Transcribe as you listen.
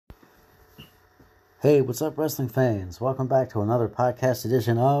Hey, what's up, wrestling fans? Welcome back to another podcast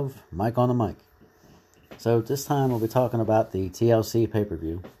edition of Mike on the Mic. So this time we'll be talking about the TLC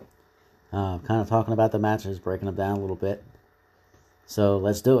pay-per-view. Kind of talking about the matches, breaking them down a little bit. So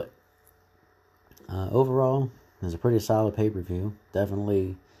let's do it. Overall, it was a pretty solid pay-per-view.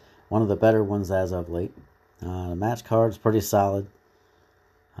 Definitely one of the better ones as of late. The match card's pretty solid.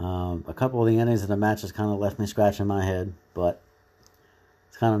 A couple of the endings of the matches kind of left me scratching my head, but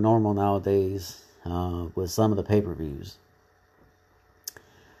it's kind of normal nowadays with some of the pay-per-views.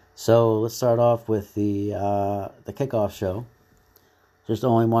 So let's start off with the kickoff show. Just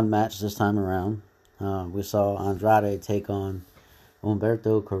only one match this time around. We saw Andrade take on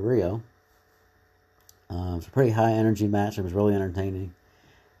Humberto Carrillo. It was a pretty high energy match. It was really entertaining.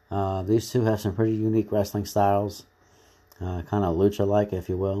 These two have some pretty unique wrestling styles, kind of lucha-like, if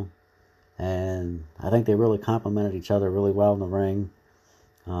you will. And I think they really complemented each other really well in the ring.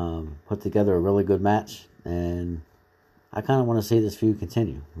 Put together a really good match, and I kind of want to see this feud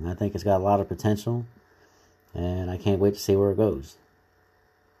continue. And I think it's got a lot of potential, and I can't wait to see where it goes.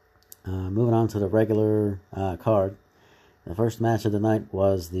 Moving on to the regular card. The first match of the night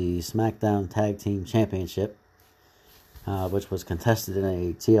was the SmackDown Tag Team Championship, which was contested in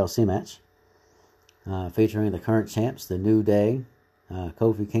a TLC match, featuring the current champs, The New Day,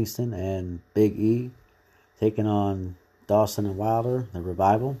 Kofi Kingston, and Big E, taking on Dawson and Wilder, the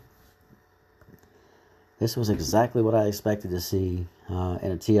Revival. This was exactly what I expected to see in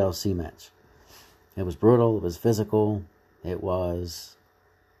a TLC match. It was brutal, it was physical, it was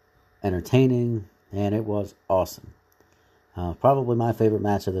entertaining, and it was awesome. Probably my favorite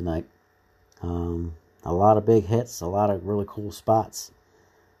match of the night. A lot of big hits, a lot of really cool spots,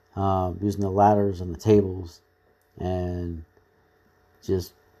 using the ladders and the tables, and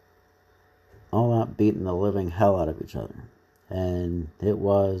just all out beating the living hell out of each other. And it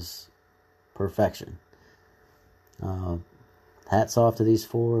was perfection. Hats off to these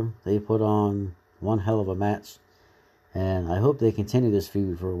four. They put on one hell of a match, and I hope they continue this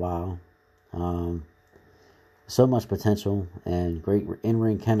feud for a while. So much potential and great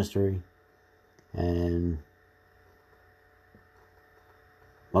in-ring chemistry, and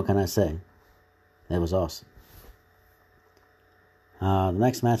what can I say? It was awesome. The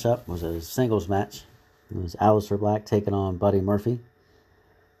next matchup was a singles match. It was Aleister Black taking on Buddy Murphy.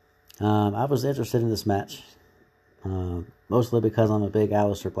 I was interested in this match, mostly because I'm a big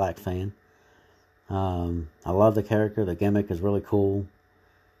Aleister Black fan. I love the character. The gimmick is really cool.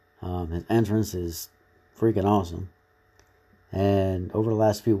 His entrance is freaking awesome. And over the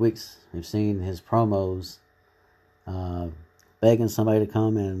last few weeks, we've seen his promos begging somebody to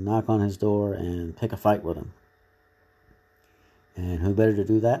come and knock on his door and pick a fight with him. And who better to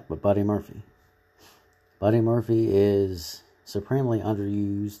do that but Buddy Murphy? Buddy Murphy is supremely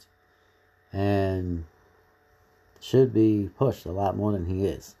underused and should be pushed a lot more than he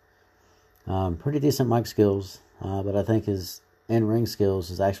is. Pretty decent mic skills, but I think his in-ring skills,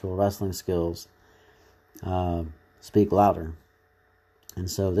 his actual wrestling skills, speak louder.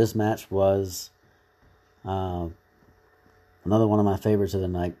 And so this match was another one of my favorites of the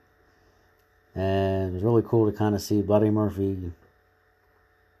night. And it was really cool to kind of see Buddy Murphy,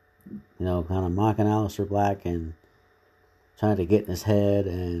 kind of mocking Aleister Black and trying to get in his head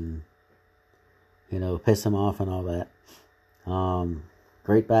and, piss him off and all that.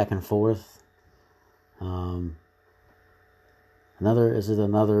 Great back and forth. Another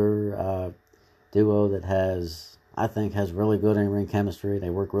duo that I think has really good in-ring chemistry. They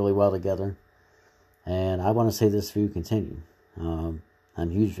work really well together. And I want to see this feud continue. I'm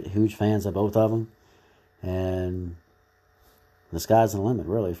huge fans of both of them, and the sky's the limit,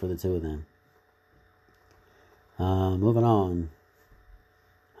 really, for the two of them. Moving on,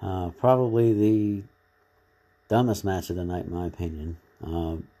 probably the dumbest match of the night, in my opinion.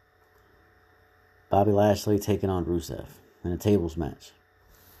 Bobby Lashley taking on Rusev in a tables match.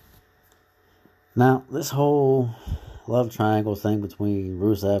 Now, this whole love triangle thing between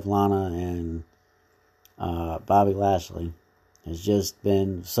Rusev, Lana, and Bobby Lashley has just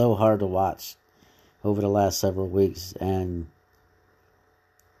been so hard to watch over the last several weeks, and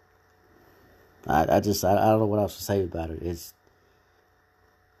I don't know what else to say about it.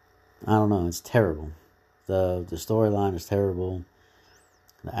 I don't know, it's terrible. The storyline is terrible.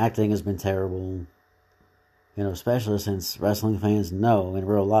 The acting has been terrible. Especially since wrestling fans know in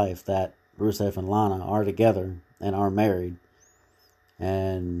real life that Rusev and Lana are together and are married.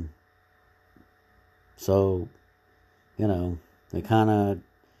 And so, it kind of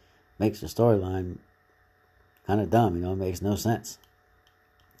makes the storyline kind of dumb, it makes no sense.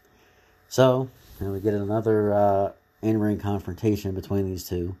 So, we get another in-ring confrontation between these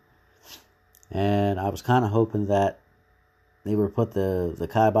two. And I was kind of hoping that they would put the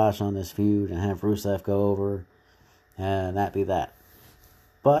kibosh on this feud and have Rusev go over, and that be that.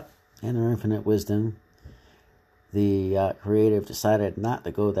 But in their infinite wisdom, the creative decided not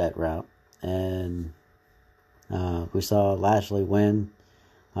to go that route, and we saw Lashley win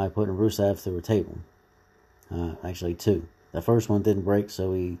by putting Rusev through a table. Actually, two. The first one didn't break,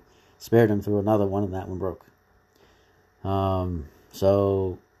 so he spared him through another one, and that one broke.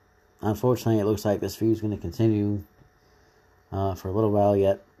 So, unfortunately, it looks like this feud's going to continue for a little while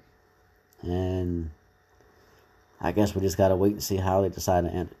yet. And I guess we just got to wait and see how they decide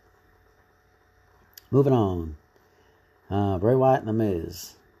to end it. Moving on. Bray Wyatt and The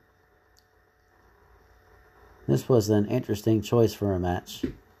Miz. This was an interesting choice for a match.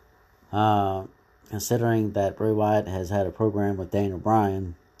 Considering that Bray Wyatt has had a program with Daniel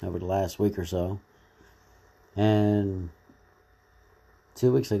Bryan over the last week or so. And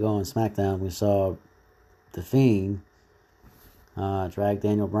 2 weeks ago on SmackDown, we saw The Fiend drag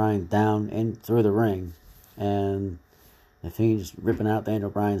Daniel Bryan down in through the ring. And The Fiend just ripping out Daniel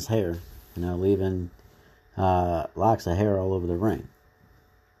Bryan's hair. Leaving locks of hair all over the ring.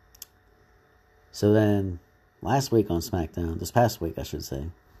 So then, last week on SmackDown, this past week I should say,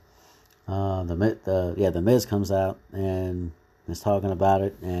 the Miz comes out and is talking about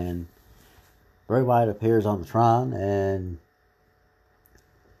it, and Bray Wyatt appears on the Tron and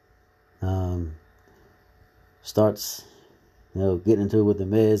starts, getting into it with the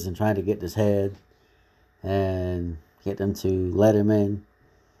Miz and trying to get his head and get them to let him in.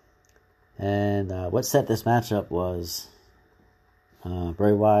 And what set this match up was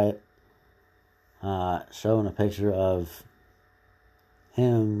Bray Wyatt showing a picture of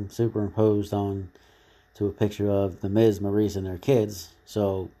him superimposed on to a picture of the Miz, Maurice, and their kids.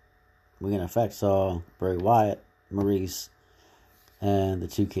 So we in effect saw Bray Wyatt, Maurice, and the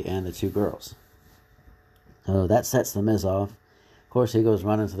two girls. So that sets the Miz off. Of course, he goes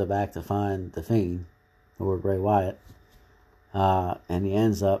running to the back to find the Fiend, or Bray Wyatt, and he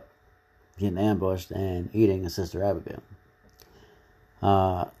ends up getting ambushed and eating his sister Abigail.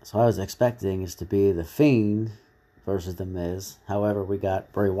 So I was expecting it to be the Fiend versus the Miz. However, we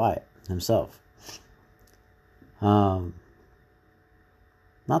got Bray Wyatt himself. Not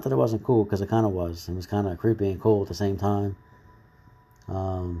that it wasn't cool, because it kind of was. It was kind of creepy and cool at the same time.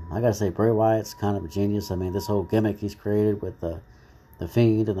 I gotta say, Bray Wyatt's kind of a genius. I mean, this whole gimmick he's created with the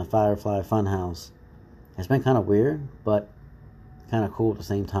Fiend and the Firefly Funhouse, it's been kind of weird, but kind of cool at the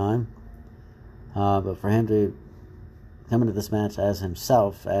same time. But for him to come into this match as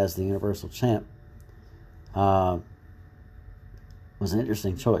himself, as the Universal Champ, was an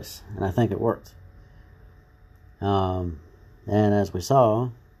interesting choice, and I think it worked. And as we saw,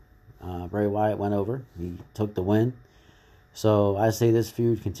 Bray Wyatt went over. He took the win. So I see this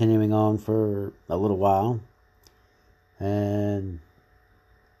feud continuing on for a little while, and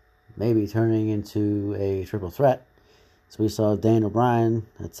maybe turning into a triple threat. So we saw Daniel Bryan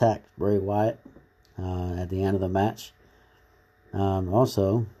attack Bray Wyatt at the end of the match.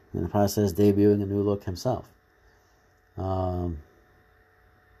 Also, in the process, debuting a new look himself.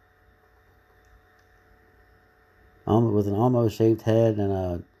 With an almost shaved head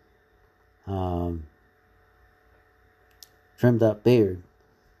and a trimmed up beard.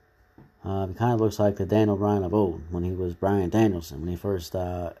 He kind of looks like the Daniel Bryan of old, when he was Bryan Danielson, when he first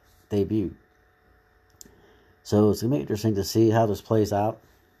debuted. So it's going to be interesting to see how this plays out.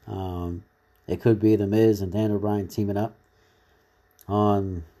 It could be The Miz and Daniel Bryan teaming up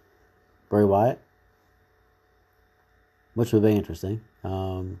on Bray Wyatt, which would be interesting.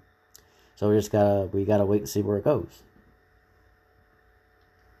 So we gotta wait and see where it goes.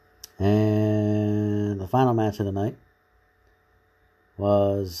 And the final match of the night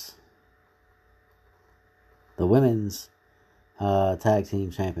was the women's tag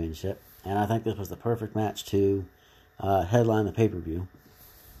team championship, and I think this was the perfect match to headline the pay-per-view,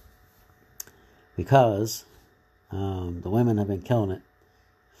 because the women have been killing it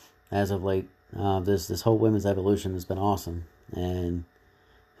as of late. This whole women's evolution has been awesome, and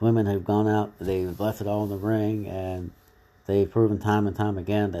women have gone out, they've left it all in the ring, and they've proven time and time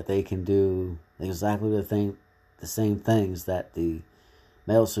again that they can do exactly the same things that the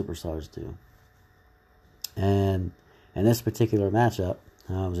male superstars do. And in this particular matchup,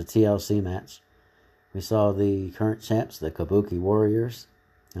 it was a TLC match. We saw the current champs, the Kabuki Warriors,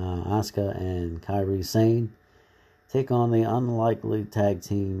 Asuka and Kairi Sane, take on the unlikely tag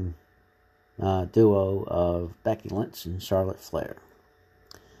team duo of Becky Lynch and Charlotte Flair.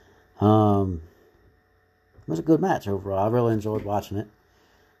 It was a good match overall. I really enjoyed watching it.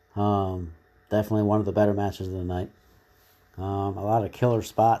 Definitely one of the better matches of the night. A lot of killer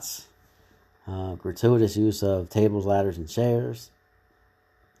spots. gratuitous use of tables, ladders, and chairs.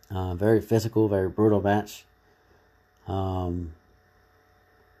 Very physical, very brutal match. Highly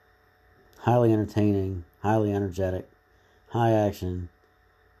entertaining, highly energetic, high action.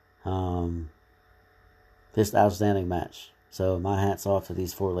 Just outstanding match. So my hat's off to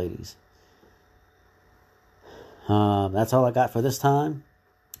these 4 ladies. That's all I got for this time.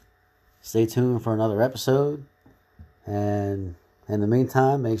 Stay tuned for another episode. And in the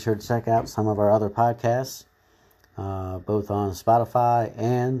meantime, make sure to check out some of our other podcasts, both on Spotify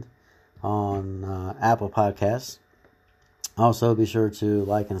and on Apple Podcasts. Also, be sure to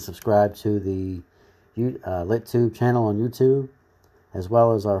like and subscribe to the LitTube channel on YouTube, as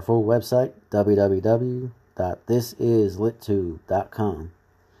well as our full website, www.thisislitTube.com.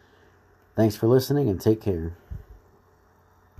 Thanks for listening and take care.